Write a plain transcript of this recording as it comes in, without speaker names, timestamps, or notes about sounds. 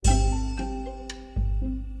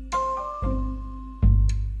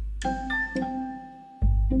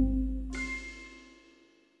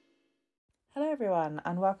everyone,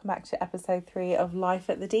 and welcome back to episode 3 of Life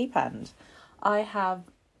at the Deep End. I have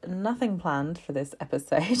nothing planned for this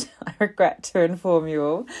episode. I regret to inform you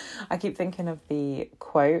all. I keep thinking of the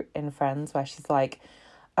quote in Friends where she's like,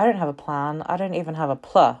 I don't have a plan, I don't even have a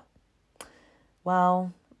pluh.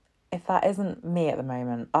 Well, if that isn't me at the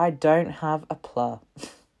moment, I don't have a pluh.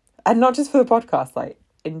 And not just for the podcast, like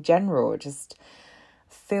in general, it just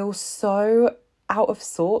feels so out of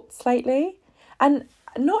sorts lately. And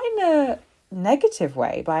not in a negative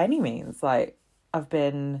way by any means. Like, I've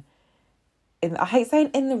been I hate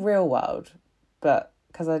saying in the real world, but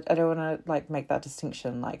because I don't want to like make that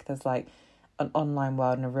distinction. Like, there's like an online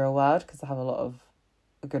world and a real world, because I have a lot of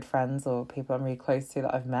good friends or people I'm really close to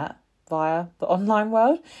that I've met via the online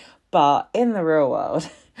world. But in the real world,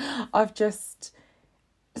 it's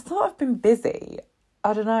not I've been busy.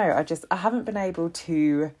 I don't know. I haven't been able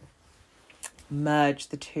to merge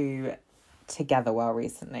the two together well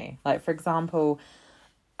recently. Like, for example,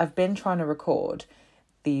 I've been trying to record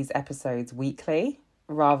these episodes weekly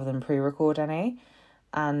rather than pre-record any,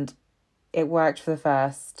 and it worked for the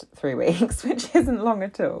first 3 weeks, which isn't long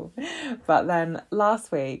at all. But then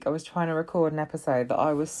last week I was trying to record an episode that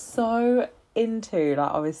I was so into,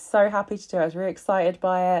 like I was so happy to do. I was really excited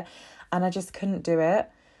by it, and I just couldn't do it.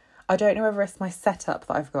 I don't know whether it's my setup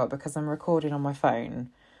that I've got, because I'm recording on my phone.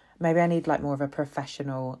 Maybe I need like more of a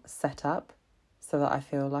professional setup so that I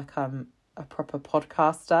feel like I'm a proper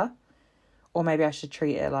podcaster. Or maybe I should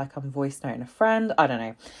treat it like I'm voice noting a friend. I don't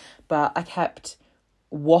know. But I kept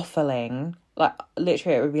waffling. Like,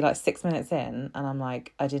 literally, it would be like 6 minutes in, and I'm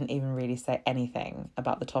like, I didn't even really say anything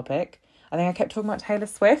about the topic. I think I kept talking about Taylor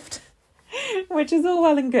Swift, which is all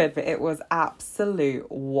well and good, but it was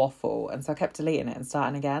absolute waffle. And so I kept deleting it and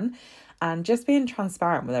starting again. And just being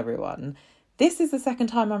transparent with everyone, this is the second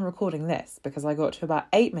time I'm recording this, because I got to about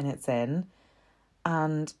 8 minutes in,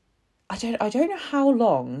 and I don't know how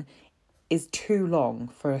long is too long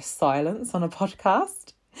for a silence on a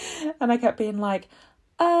podcast. And I kept being like,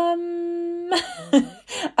 and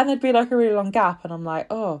there'd be like a really long gap, and I'm like,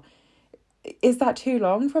 oh, is that too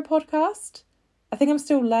long for a podcast? I think I'm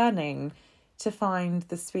still learning to find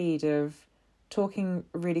the speed of talking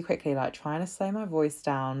really quickly, like trying to slow my voice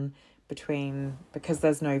down because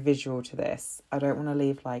there's no visual to this. I don't want to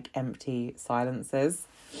leave like empty silences,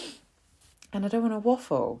 and I don't want to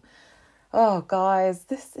waffle. Oh, guys,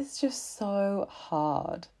 this is just so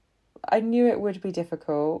hard. I knew it would be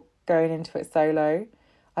difficult going into it solo.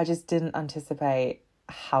 I just didn't anticipate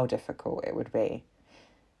how difficult it would be.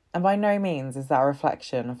 And by no means is that a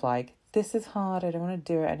reflection of like, this is hard, I don't want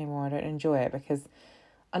to do it anymore, I don't enjoy it, because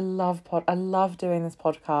I love doing this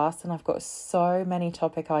podcast, and I've got so many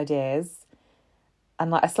topic ideas.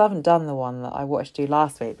 And like, I still haven't done the one that I wanted to do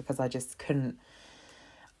last week because I just couldn't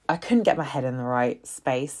get my head in the right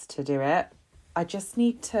space to do it. I just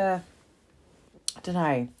need to, I don't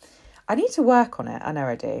know, I need to work on it. I know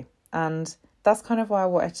I do. And that's kind of why I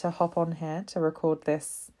wanted to hop on here to record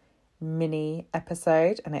this mini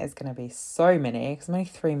episode. And it is going to be so mini, because I'm only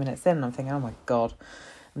 3 minutes in and I'm thinking, oh my God,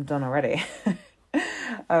 I'm done already.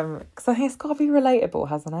 Because I think it's got to be relatable,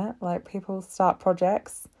 hasn't it? Like, people start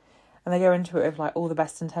projects and they go into it with like all the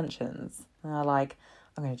best intentions. And they're like,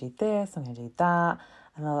 I'm going to do this, I'm going to do that.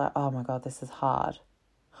 And they're like, oh my God, this is hard.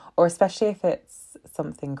 Or especially if it's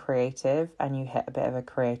something creative and you hit a bit of a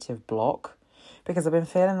creative block. Because I've been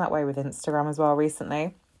feeling that way with Instagram as well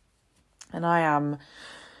recently. And I am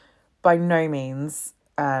by no means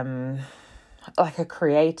like a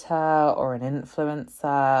creator or an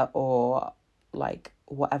influencer or like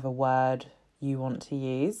whatever word you want to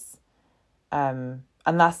use. And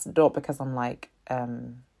that's not because I'm like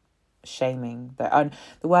shaming the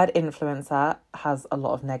word influencer has a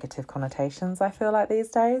lot of negative connotations, I feel like, these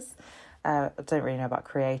days. I don't really know about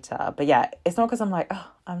creator, but yeah, it's not because I'm like,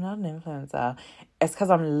 oh, I'm not an influencer. It's because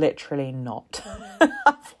I'm literally not.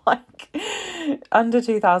 I've like under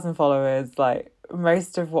 2,000 followers. Like,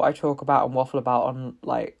 most of what I talk about and waffle about on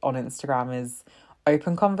Instagram is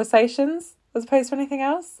open conversations as opposed to anything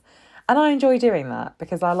else. And I enjoy doing that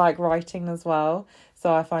because I like writing as well.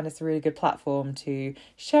 So I find it's a really good platform to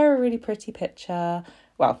share a really pretty picture.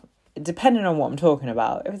 Well, depending on what I'm talking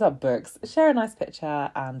about. If it's like books, share a nice picture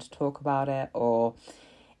and talk about it. Or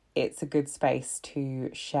it's a good space to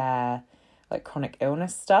share like chronic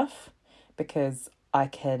illness stuff, because I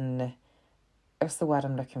can, what's the word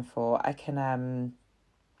I'm looking for? I can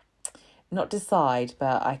not decide,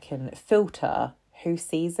 but I can filter who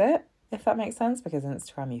sees it, if that makes sense, because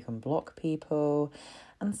Instagram you can block people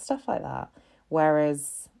and stuff like that.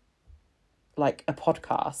 Whereas like a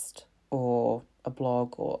podcast or a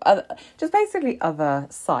blog or just basically other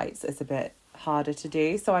sites, it's a bit harder to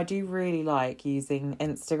do. So I do really like using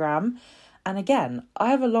Instagram. And again, I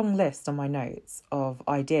have a long list on my notes of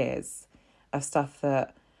ideas of stuff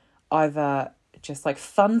that either just like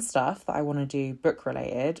fun stuff that I want to do book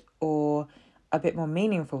related, or a bit more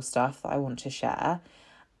meaningful stuff that I want to share.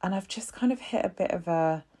 And I've just kind of hit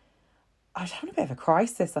I'm having a bit of a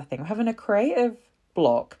crisis, I think. I'm having a creative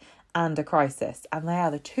block and a crisis, and they are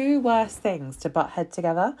the two worst things to butt head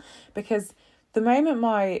together, because the moment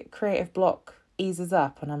my creative block eases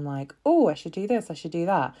up and I'm like, oh, I should do this, I should do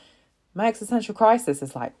that, my existential crisis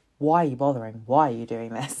is like, why are you bothering? Why are you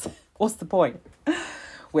doing this? What's the point?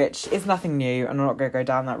 Which is nothing new, and I'm not going to go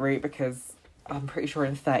down that route because I'm pretty sure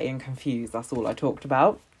in 30 and Confused, that's all I talked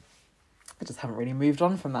about. I just haven't really moved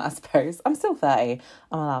on from that, I suppose. I'm still 30.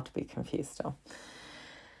 I'm allowed to be confused still.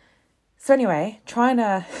 So anyway, trying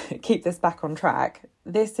to keep this back on track.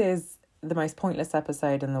 This is the most pointless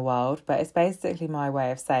episode in the world, but it's basically my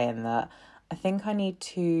way of saying that I think I need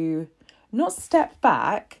to not step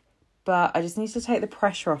back, but I just need to take the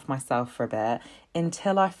pressure off myself for a bit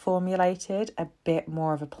until I formulated a bit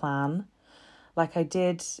more of a plan. Like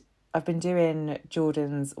I've been doing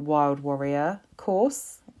Jordan's Wild Warrior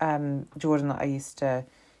course. Jordan, that I used to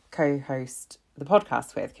co-host the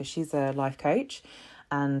podcast with, because she's a life coach,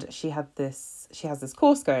 and she has this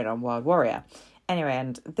course going on, Wild Warrior. Anyway,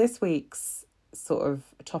 and this week's sort of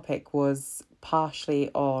topic was partially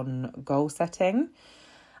on goal setting.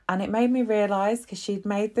 And it made me realise, because she'd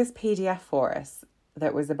made this PDF for us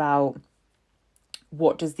that was about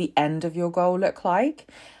what does the end of your goal look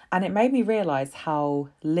like. And it made me realise how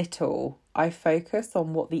little I focus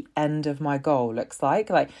on what the end of my goal looks like.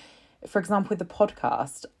 Like, for example, with the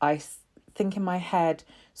podcast, I think in my head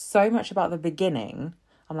so much about the beginning.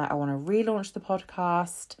 I'm like, I want to relaunch the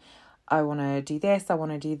podcast. I want to do this. I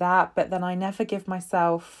want to do that. But then I never give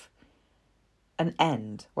myself an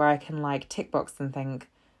end where I can like tick box and think,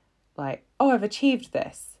 like, oh, I've achieved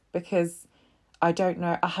this, because I don't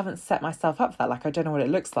know, I haven't set myself up for that. Like, I don't know what it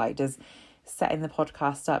looks like. Does setting the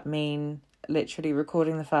podcast up mean literally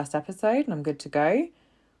recording the first episode and I'm good to go?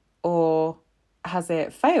 Or has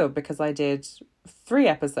it failed because I did 3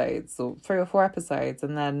 episodes or 3 or 4 episodes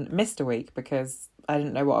and then missed a week because I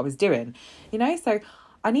didn't know what I was doing? You know, so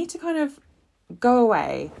I need to kind of go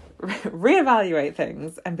away, reevaluate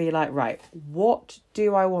things and be like, right, what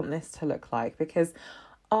do I want this to look like? Because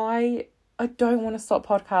I don't want to stop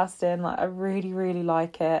podcasting. Like, I really, really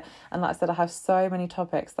like it. And like I said, I have so many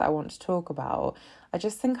topics that I want to talk about. I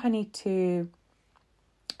just think I need to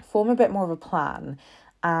form a bit more of a plan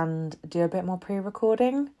and do a bit more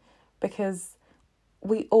pre-recording, because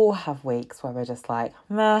we all have weeks where we're just like,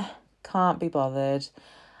 meh, can't be bothered.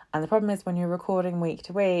 And the problem is when you're recording week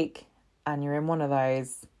to week and you're in one of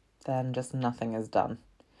those, then just nothing is done.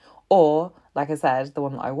 Or, like I said, the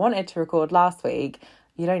one that I wanted to record last week,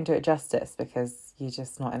 you don't do it justice because you're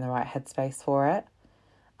just not in the right headspace for it.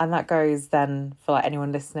 And that goes then for like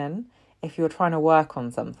anyone listening. If you're trying to work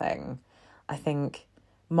on something, I think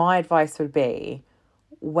my advice would be,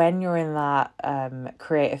 when you're in that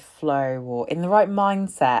creative flow or in the right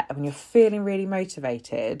mindset, and when you're feeling really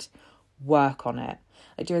motivated, work on it.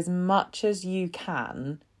 Like, do as much as you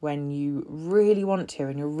can when you really want to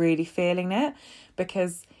and you're really feeling it,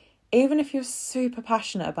 because even if you're super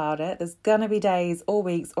passionate about it, there's gonna be days or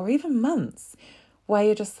weeks or even months where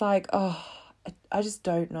you're just like, oh, I just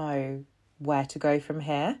don't know where to go from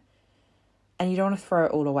here. And you don't want to throw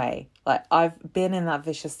it all away. Like, I've been in that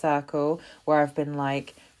vicious circle where I've been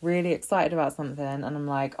like really excited about something and I'm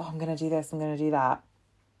like, oh, I'm going to do this, I'm going to do that.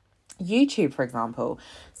 YouTube, for example.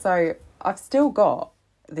 So I've still got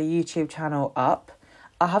the YouTube channel up.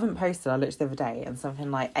 I haven't posted, I looked the other day, in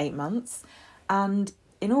something like 8 months. And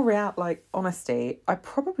in all reality, like, honesty, I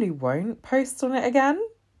probably won't post on it again.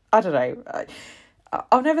 I don't know.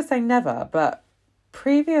 I'll never say never, but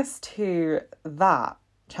previous to that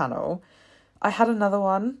channel, I had another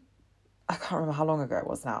one. I can't remember how long ago it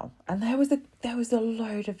was now. And there was a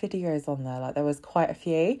load of videos on there. Like, there was quite a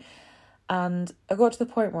few. And I got to the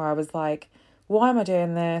point where I was like, why am I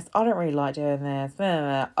doing this? I don't really like doing this.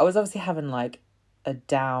 I was obviously having like a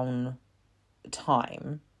down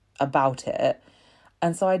time about it.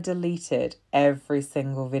 And so I deleted every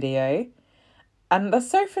single video. And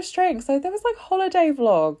that's so frustrating. So there was like holiday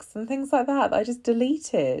vlogs and things like that I just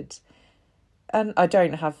deleted. And I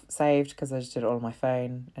don't have saved because I just did it all on my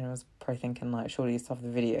phone. And I was probably thinking like, surely you still have the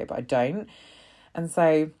video, but I don't. And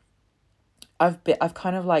so I've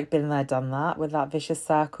kind of like been there, done that, with that vicious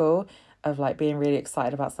circle of like being really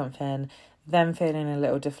excited about something, then feeling a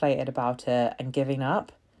little deflated about it and giving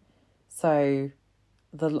up. So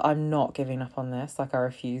I'm not giving up on this. Like, I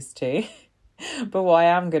refuse to. But what I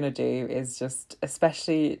am going to do is just,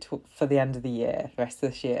 especially for the end of the year, the rest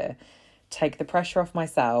of this year, take the pressure off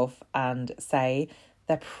myself and say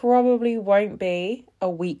there probably won't be a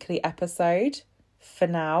weekly episode for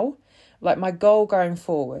now. Like, my goal going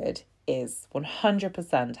forward is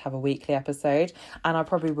 100% have a weekly episode, and I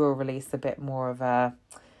probably will release a bit more of a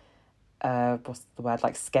what's the word,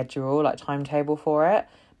 like schedule, like timetable for it.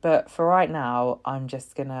 But for right now, I'm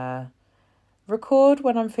just gonna record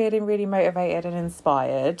when I'm feeling really motivated and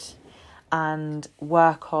inspired, and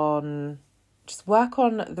work on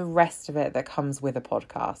the rest of it that comes with a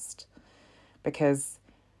podcast, because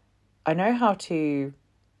I know how to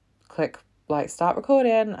click like start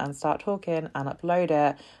recording and start talking and upload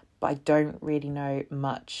it, but I don't really know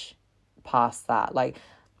much past that. Like,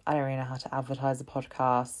 I don't really know how to advertise a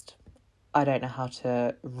podcast. I don't know how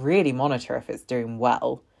to really monitor if it's doing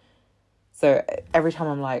well. So every time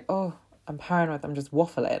I'm like, oh, I'm paranoid, I'm just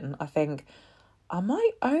waffling, I think I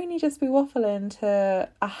might only just be waffling to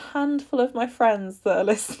a handful of my friends that are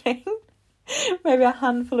listening. Maybe a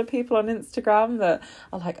handful of people on Instagram that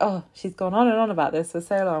are like, oh, she's gone on and on about this for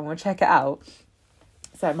so long, we'll check it out.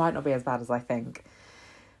 So it might not be as bad as I think.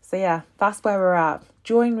 So yeah, that's where we're at.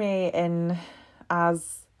 Join me in,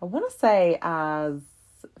 as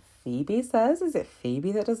Phoebe says, is it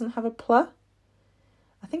Phoebe that doesn't have a pluh?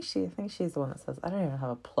 I think she's the one that says, I don't even have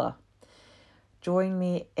a pluh. Join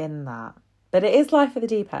me in that. But it is life at the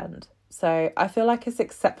deep end. So I feel like it's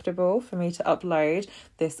acceptable for me to upload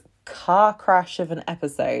this car crash of an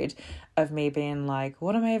episode of me being like,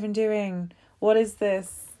 what am I even doing? What is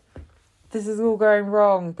this? This is all going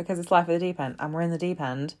wrong, because it's life at the deep end and we're in the deep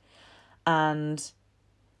end. And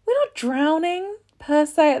we're not drowning per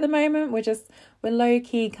se at the moment. We're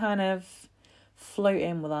low-key kind of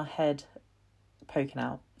floating with our head poking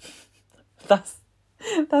out. That's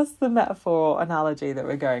the metaphor analogy that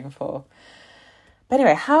we're going for. But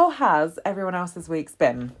anyway, how has everyone else's weeks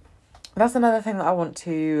been? That's another thing that I want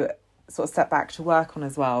to sort of step back to work on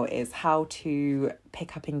as well, is how to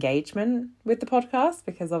pick up engagement with the podcast,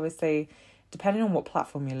 because obviously, depending on what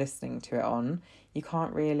platform you're listening to it on, you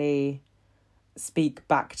can't really speak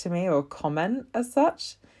back to me or comment as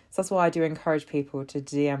such. So that's why I do encourage people to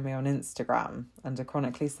DM me on Instagram under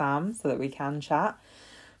Chronically Sam, so that we can chat.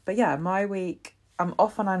 But yeah, my week, I'm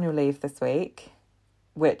off on annual leave this week,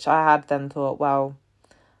 which I had then thought, well,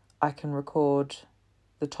 I can record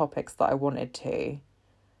the topics that I wanted to.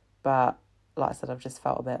 But like I said, I've just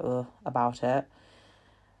felt a bit about it.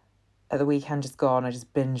 At the weekend just gone, I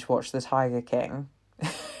just binge watched The Tiger King,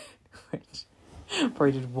 which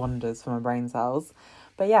probably did wonders for my brain cells.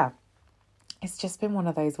 But yeah, it's just been one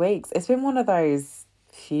of those weeks. It's been one of those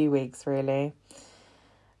few weeks, really.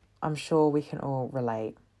 I'm sure we can all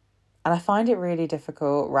relate. And I find it really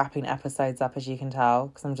difficult wrapping episodes up, as you can tell,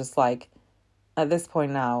 because I'm just like, at this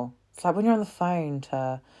point now, it's like when you're on the phone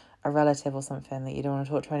to a relative or something that you don't want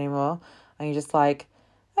to talk to anymore, and you're just like,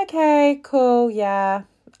 okay, cool, yeah.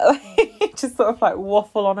 Just sort of like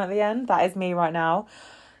waffle on at the end. That is me right now.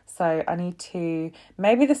 So I need to,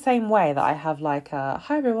 maybe the same way that I have like a,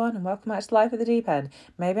 hi everyone and welcome back to Life at the Deep End,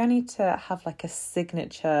 maybe I need to have like a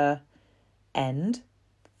signature end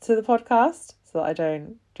to the podcast so that I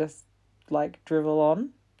don't just like drivel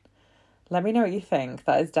on. Let me know what you think.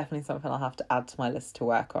 That is definitely something I'll have to add to my list to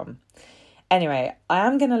work on. Anyway, I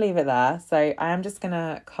am going to leave it there. So I am just going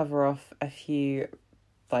to cover off a few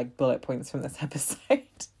like bullet points from this episode.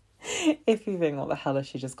 If you think, what the hell has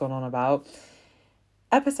she just gone on about?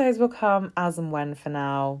 Episodes will come as and when for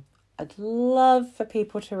now. I'd love for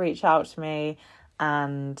people to reach out to me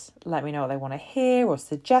and let me know what they want to hear, or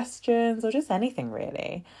suggestions, or just anything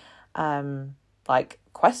really. Like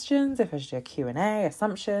questions, if I should do a Q&A,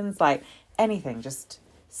 assumptions, like anything, just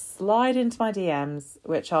slide into my DMs,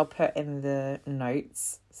 which I'll put in the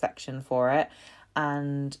notes section for it,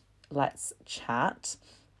 and let's chat.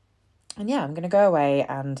 And yeah, I'm going to go away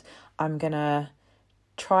and I'm going to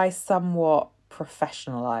try somewhat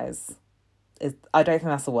professionalize. I don't think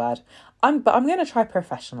that's a word. But I'm going to try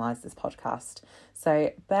professionalize this podcast.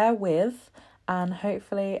 So bear with, and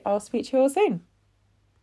hopefully I'll speak to you all soon.